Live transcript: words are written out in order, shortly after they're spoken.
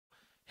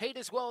heat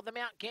as well, the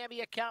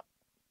Mt-Gambier Cup.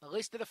 The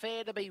list of the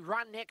fair to be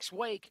run next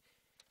week.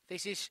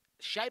 This is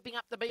shaping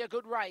up to be a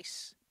good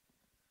race.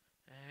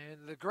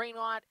 And the green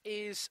light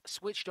is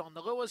switched on.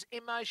 The lure's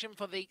in motion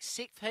for the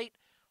 6th heat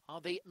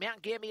of the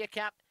Mt-Gambier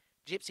Cup.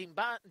 Gypsy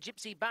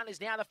Bun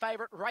is now the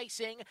favourite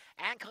racing,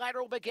 and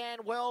Collateral began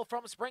well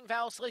from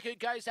Springvale Slick, who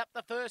goes up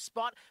the first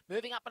spot.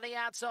 Moving up on the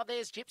outside,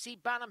 there's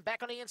Gypsy Bun, and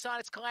back on the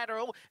inside it's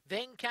Collateral.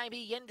 Then came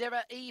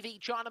Yendera Evie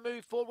trying to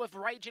move forward with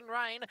Raging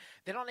Rain.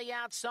 Then on the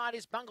outside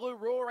is Bungaloo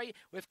Rory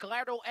with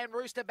Collateral and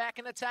Rooster back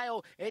in the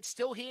tail. It's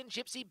still here in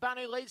Gypsy Bun,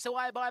 who leads the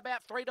way by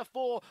about 3 to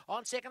 4.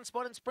 On second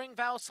spot in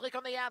Springvale Slick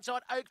on the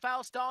outside.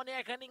 Oakvale Style now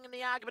getting in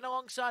the argument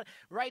alongside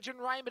Raging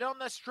Rain, but on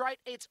the straight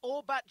it's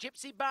all but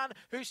Gypsy Bun,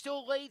 who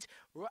still leads.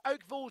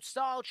 Oakville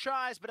Style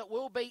tries, but it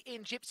will be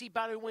in Gypsy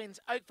Bun who wins.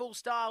 Oakville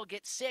Style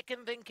gets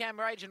second, then came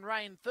Raging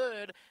Rain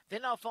third.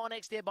 Then they'll find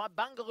next there by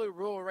Bungaloo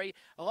Rory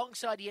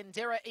alongside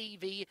Yendera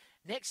Evie.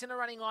 Next in the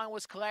running line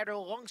was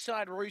Collateral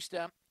alongside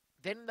Rooster.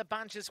 Then in the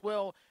bunch as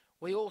well,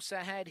 we also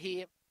had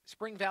here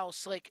Springvale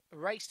Slick.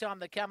 Race time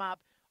to come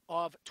up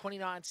of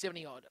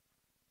 29.70 odd.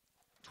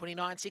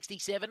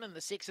 29.67 and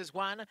the 6 has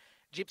won.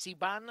 Gypsy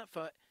Bun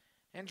for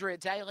Andrea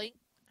Daly.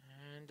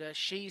 And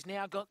she's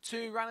now got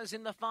 2 runners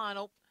in the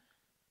final.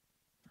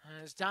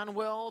 Has done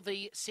well.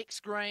 The 6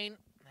 green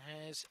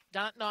has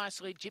done it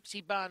nicely.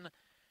 Gypsy Bun,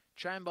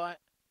 trained by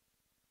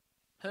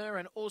her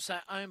and also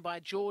owned by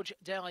George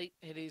Daly.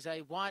 It is a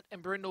white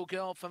and brindle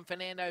girl from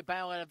Fernando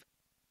Bale out of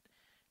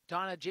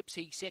Dinah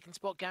Gypsy. Second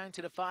spot going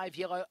to the 5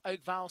 yellow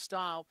Oakvale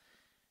Style.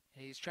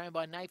 It is trained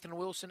by Nathan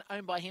Wilson,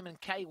 owned by him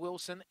and Kay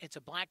Wilson. It's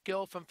a black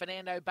girl from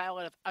Fernando Bale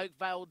out of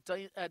Oakvale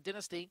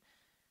Dynasty.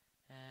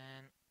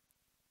 And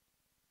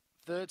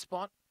third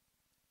spot